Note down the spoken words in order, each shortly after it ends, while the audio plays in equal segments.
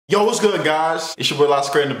Yo, what's good, guys? It's your boy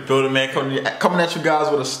elisocray in the building, man. Coming at you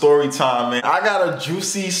guys with a story time, man. I got a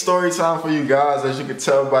juicy story time for you guys, as you can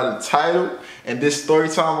tell by the title. And this story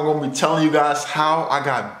time, I'm gonna be telling you guys how I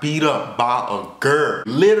got beat up by a girl.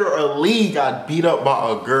 Literally got beat up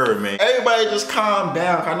by a girl, man. Everybody just calm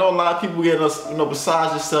down. I know a lot of people get us,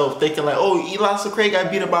 besides yourself, thinking like, oh, elisocray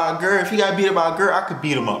got beat up by a girl. If he got beat up by a girl, I could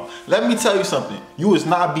beat him up. Let me tell you something. You was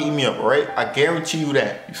not beating me up, all right? I guarantee you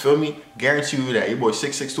that. You feel me? Guarantee you that. Your boy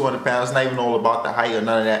 6'6", 200 pounds, not even all about the height or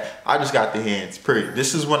none of that. I just got the hands, period.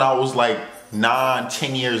 This is when I was like 9,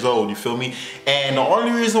 10 years old, you feel me? And the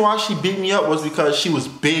only reason why she beat me up was because she was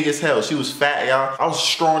big as hell. She was fat, y'all. I was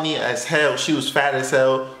scrawny as hell. She was fat as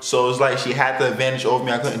hell. So it's like she had the advantage over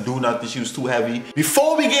me. I couldn't do nothing. She was too heavy.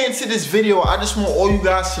 Before we get into this video, I just want all you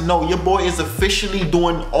guys to know your boy is officially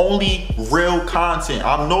doing only real content.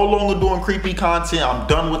 I'm no longer doing creepy content. I'm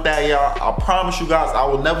done with that, y'all. I promise you guys, I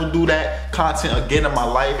will never do that content again in my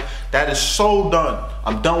life. That is so done.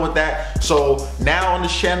 I'm done with that. So now on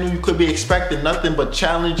this channel, you could be expecting nothing but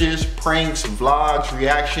challenges, pranks, vlogs,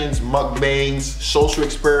 reactions, mukbangs, social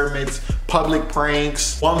experiments, public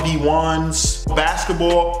pranks, 1v1s,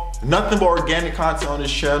 basketball, nothing but organic content on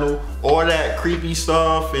this channel. All that creepy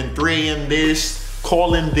stuff and 3 AM this,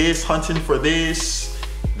 calling this, hunting for this.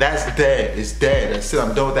 That's dead. It's dead. That's it.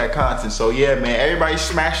 I'm done with that content. So yeah, man, everybody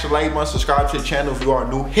smash the like button, subscribe to the channel if you are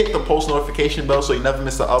new. Hit the post notification bell so you never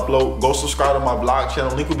miss an upload. Go subscribe to my vlog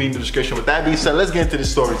channel. Link will be in the description. With that being said, let's get into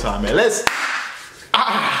this story time, man. Let's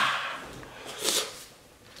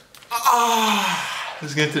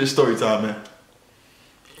get into this story time, man.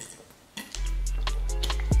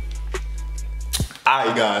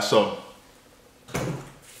 Alright, guys. So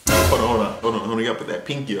hold on. You gotta put that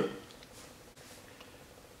pinky up.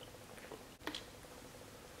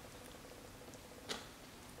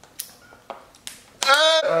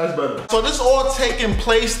 So this all taking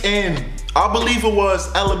place in, I believe it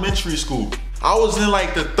was elementary school. I was in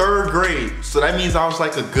like the 3rd grade. So that means I was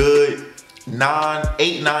like a good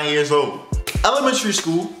 8, 9 years old. Elementary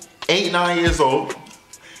school, 8, 9 years old.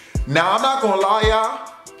 Now I'm not gonna lie,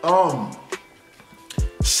 y'all.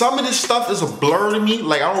 Some of this stuff is a blur to me.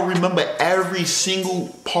 Like I don't remember every single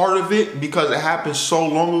part of it because it happened so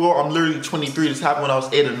long ago. I'm literally 23. This happened when I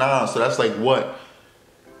was 8 or 9. So that's like what?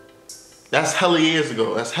 That's hella years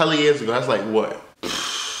ago. That's like what?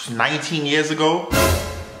 19 years ago?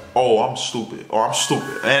 Oh, I'm stupid.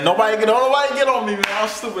 And nobody get on me, man. I'm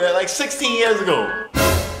stupid. Like 16 years ago.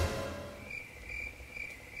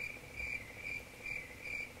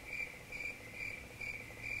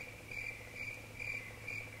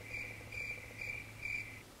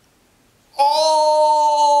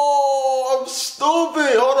 Oh, I'm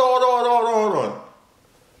stupid. Hold on.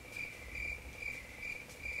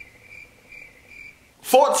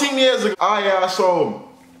 14 years ago. Yeah, so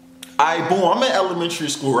boom, I'm in elementary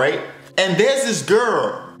school, right? And there's this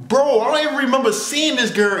girl. Bro, I don't even remember seeing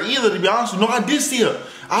this girl either, to be honest with you. No, I did see her.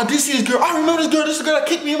 I did see this girl. I remember this girl. This is the girl that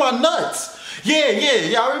kicked me in my nuts.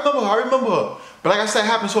 Yeah, I remember her. But like I said, it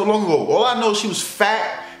happened so long ago. All I know is she was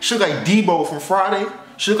fat. She looked like Debo from Friday.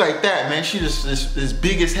 She looked like that, man. She just this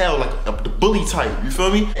big as hell, like the bully type. You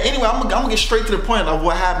feel me? Anyway, I'm gonna get straight to the point of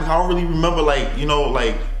what happened. I don't really remember, like,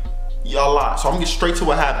 a lot. So I'm gonna get straight to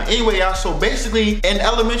what happened. Anyway, y'all, so basically in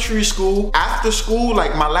elementary school, after school,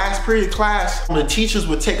 like my last period of class, the teachers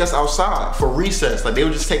would take us outside for recess. Like they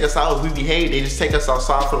would just take us out. If we behaved, they just take us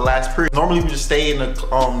outside for the last period. Normally we just stay in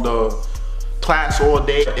the class all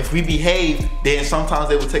day. If we behaved, then sometimes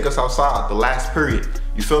they would take us outside the last period.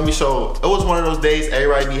 You feel me? So it was one of those days,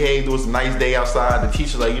 everybody behaved. It was a nice day outside. The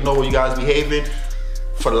teacher's like, you know what, you guys behaving?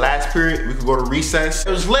 For the last period, we could go to recess.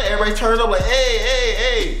 It was lit. Everybody turned up like,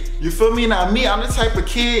 hey. You feel me? Now me, I'm the type of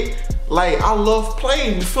kid, like I love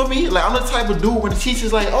playing, you feel me? Like I'm the type of dude when the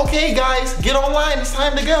teacher's like, okay guys, get online, it's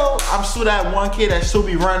time to go. I'm still that one kid that still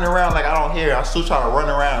be running around like I don't hear. I still try to run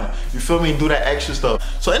around, you feel me, and do that extra stuff.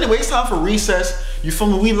 So anyway, it's time for recess. You feel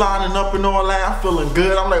me? We lining up and all that. I'm feeling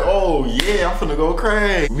good. I'm like, oh yeah, I'm finna go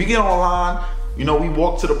crazy. We get online, we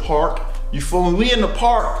walk to the park. You feel me? We in the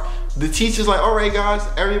park. The teacher's like, all right guys,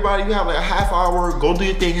 everybody, you have like a half hour, go do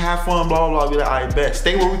your thing, have fun, blah, blah, blah. Be like, all right, bet.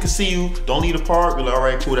 Stay where we can see you. Don't leave the park. Be like, all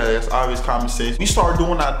right, cool, that's obvious common sense. We start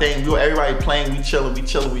doing our thing. Everybody playing, we chilling. You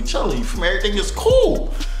feel me? Everything is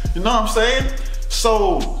cool. You know what I'm saying?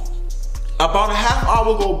 So, about a half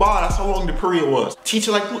hour go by, that's how long the period was.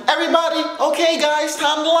 Teacher like, everybody, okay guys,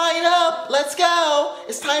 time to line up. Let's go.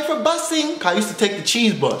 It's time for busing. I used to take the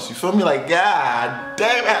cheese bus, you feel me? Like, god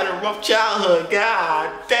damn, I had a rough childhood,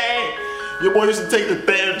 god damn. Your boy used to take the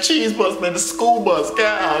damn cheese bus, man, the school bus.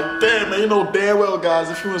 God damn, man, you know damn well, guys,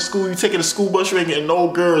 if you in school, you taking the school bus, you ain't getting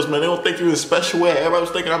no girls, man. They don't think you in special ed. Everybody was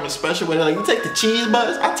thinking I'm in special ed. They're like, you take the cheese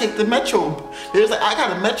bus? I take the metro. There's like, I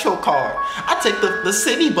got a metro card. I take the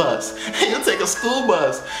city bus. You take a school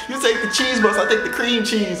bus. You take the cheese bus. I take the cream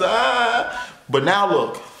cheese. But now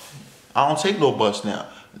look, I don't take no bus now.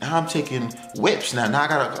 Now I'm taking whips now. Now I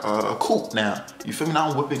got a coupe now. You feel me? Now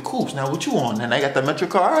I'm whipping coupes. Now what you on? Now I got the metro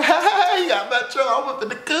car. You got metro. I'm whipping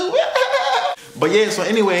the coupe. But yeah, so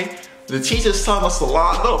anyway, the teacher's telling us to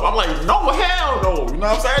line up. I'm like, no, hell no. You know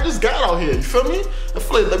what I'm saying? I just got out here. You feel me? I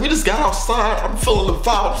feel like we just got outside. I'm feeling the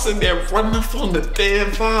vibe. I'm sitting there running. I'm feeling the damn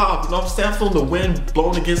vibe. You know what I'm saying? I'm feeling the wind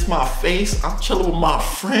blowing against my face. I'm chilling with my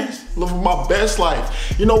friends, living my best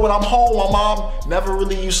life. You know, when I'm home, my mom never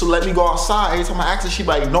really used to let me go outside. Every time I asked her, she'd be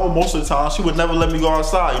like, no, most of the time. She would never let me go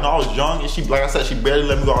outside. You know, I was young and she, like I said, she barely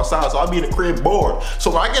let me go outside. So I'd be in the crib bored. So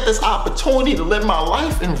when I get this opportunity to live my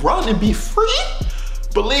life and run and be free,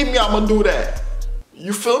 believe me, I'm gonna do that.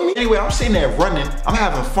 You feel me? Anyway, I'm sitting there running. I'm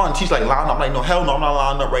having fun. She's like, line up. I'm like, no, hell no, I'm not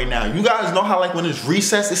lining up right now. You guys know how like when it's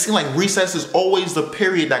recess, it seems like recess is always the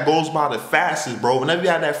period that goes by the fastest, bro. Whenever you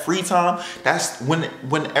have that free time, that's when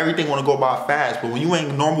everything wanna go by fast. But when you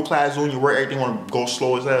ain't normal class doing your work, everything wanna go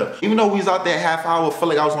slow as hell. Even though we was out there half hour, I feel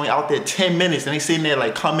like I was only out there 10 minutes and they sitting there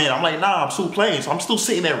like, come in. I'm like, nah, I'm still playing. So I'm still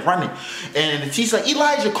sitting there running. And the teacher's like,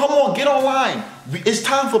 Elijah, come on, get online. It's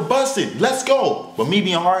time for busting. Let's go. But me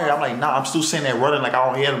being hard headed, I'm like, nah, I'm still sitting there running like I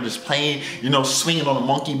don't hear them, just playing, you know, swinging on the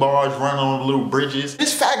monkey bars, running on the little bridges.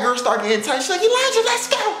 This fat girl started getting tight. She's like, Elijah, let's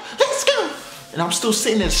go. Let's go. And I'm still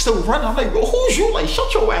sitting there, still running. I'm like, bro, who's you? Like,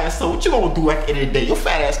 shut your ass up. What you gonna do at the end of the day? Your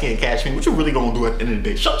fat ass can't catch me. What you really gonna do at the end of the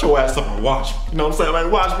day? Shut your ass up and watch me. You know what I'm saying?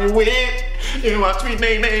 Like, watch me win. You watch me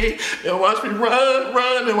nay. You watch me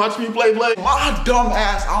run, and watch me play. My dumb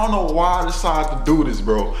ass, I don't know why I decided to do this,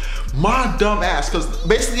 bro. My dumb ass, because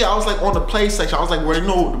basically I was like on the play section. I was like, where you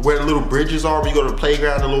know where the little bridges are, where you go to the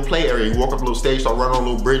playground, the little play area. You walk up a little stage, start running on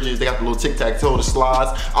little bridges. They got the little tic-tac-toe, the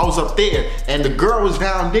slides. I was up there, and the girl was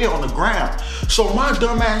down there on the ground. So my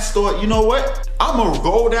dumb ass thought, you know what? I'm gonna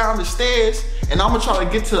go down the stairs, and I'm gonna try to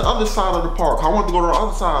get to the other side of the park. I wanted to go to the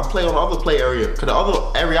other side and play on the other play area, because the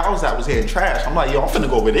other area I was at was hitting trash. I'm like, yo, I'm finna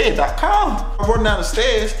go over there, .com. I'm running down the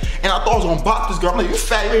stairs, and I thought I was gonna bop this girl. I'm like, you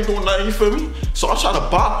fat, you ain't doing nothing, you feel me? So I tried to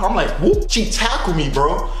bop her. I'm like, whoop. She tackled me,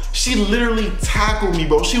 bro. She literally tackled me,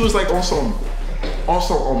 bro. She was like on some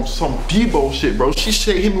Debo shit, bro. She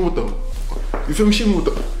hit me with the, you feel me? She hit me with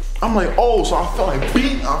the, I'm like, oh, so I felt like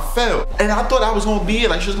beat, I fell. And I thought that was gonna be it,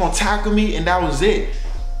 like she was gonna tackle me and that was it.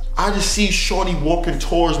 I just see shorty walking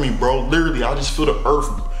towards me, bro. Literally, I just feel the earth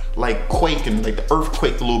like quaking, like the earth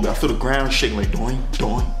quaked a little bit. I feel the ground shaking like doing.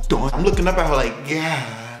 I'm looking up at her like,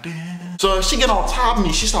 God damn. So if she get on top of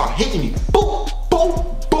me, she started hitting me, boom, boom,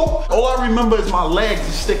 boom. All I remember is my legs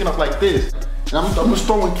just sticking up like this. And I'm just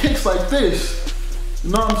throwing kicks like this.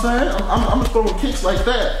 You know what I'm saying? I'm just throwing kicks like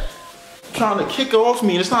that. Trying to kick her off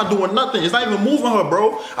me and it's not doing nothing. It's not even moving her,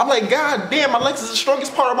 bro. I'm like, God damn, my legs is the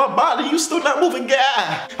strongest part of my body. You still not moving,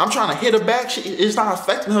 God. I'm trying to hit her back. It's not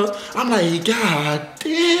affecting her. I'm like, God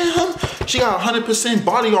damn. She got 100%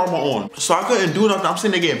 body armor on. So I couldn't do nothing. I'm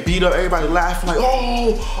sitting there getting beat up. Everybody laughing like,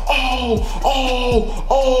 oh.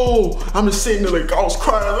 I'm just sitting there like, I was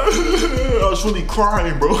crying. I was really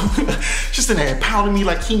crying, bro. She's sitting there pounding me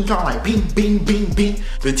like King Kong, like bing, bing, bing, bing.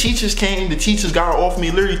 The teachers came. The teachers got her off me.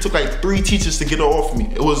 It literally took like 3 teachers to get her off of me.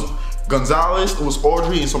 It was Gonzalez, it was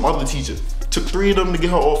Audrey, and some other teacher. Took 3 of them to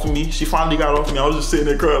get her off of me. She finally got off me. I was just sitting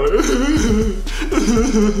there crying like,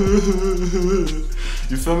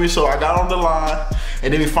 you feel me? So I got on the line,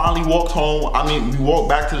 and then we finally walked home. I mean, we walked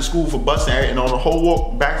back to the school for busing, and on the whole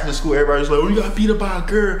walk back to the school, everybody was like, oh, you got beat up by a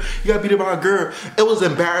girl. You got beat up by a girl. It was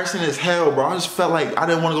embarrassing as hell, bro. I just felt like I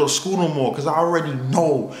didn't want to go to school no more, because I already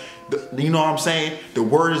know, you know what I'm saying? The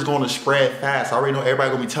word is going to spread fast. I already know everybody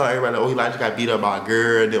going to be telling everybody, oh, Elijah got beat up by a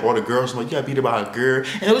girl. And then all the girls were like, you got beat up by a girl.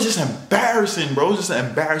 And it was just embarrassing, bro. It was just an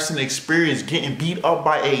embarrassing experience getting beat up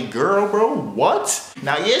by a girl, bro. What?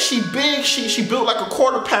 Now, yeah, she big. She built like a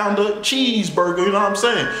 $quarter-pounder cheeseburger, you know what I'm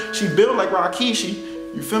saying? She built like Rakishi.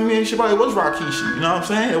 You feel me? She probably was Rakishi, you know what I'm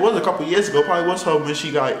saying? It was a couple years ago. Probably was her when she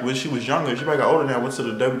was younger. She probably got older now, went to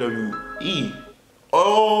the WWE.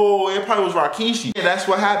 Oh, it probably was Rakishi. Yeah, that's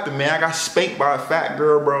what happened, man. I got spanked by a fat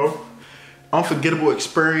girl, bro. Unforgettable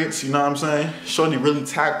experience, you know what I'm saying? Shorty really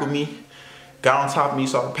tackled me, got on top of me,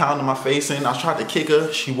 started pounding my face in. I tried to kick her,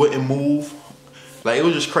 she wouldn't move. Like, it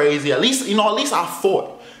was just crazy. At least, you know, at least I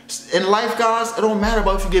fought. In life, guys, it don't matter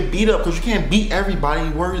about if you get beat up, because you can't beat everybody.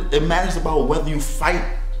 It matters about whether you fight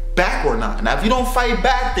back or not. Now, if you don't fight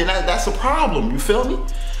back, then that's a problem, you feel me?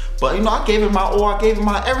 But you know, I gave it my all, I gave it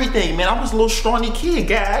my everything, man. I was a little scrawny kid,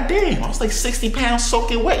 god damn. I was like 60 pounds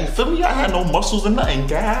soaking wet, you feel me? I had no muscles or nothing,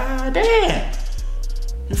 god damn.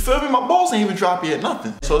 You feel me? My balls ain't even drop yet,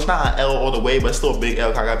 nothing. So it's not an L all the way, but it's still a big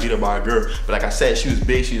L, 'cause I got beat up by a girl. But like I said, she was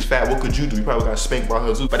big, she was fat. What could you do? You probably got spanked by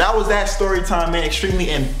her too. But that was that story time, man. Extremely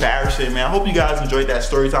embarrassing, man. I hope you guys enjoyed that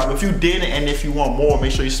story time. If you didn't, and if you want more,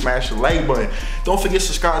 make sure you smash the like button. Don't forget to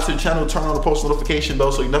subscribe to the channel, turn on the post notification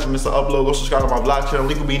bell so you never miss an upload. Go subscribe to my vlog channel,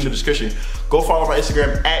 link will be in the description. Go follow my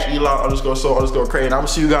Instagram at eli_so_cray, and I'm gonna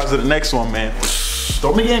see you guys in the next one, man.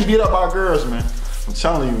 Don't be getting beat up by girls, man. I'm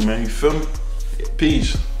telling you, man. You feel me?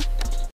 Peace.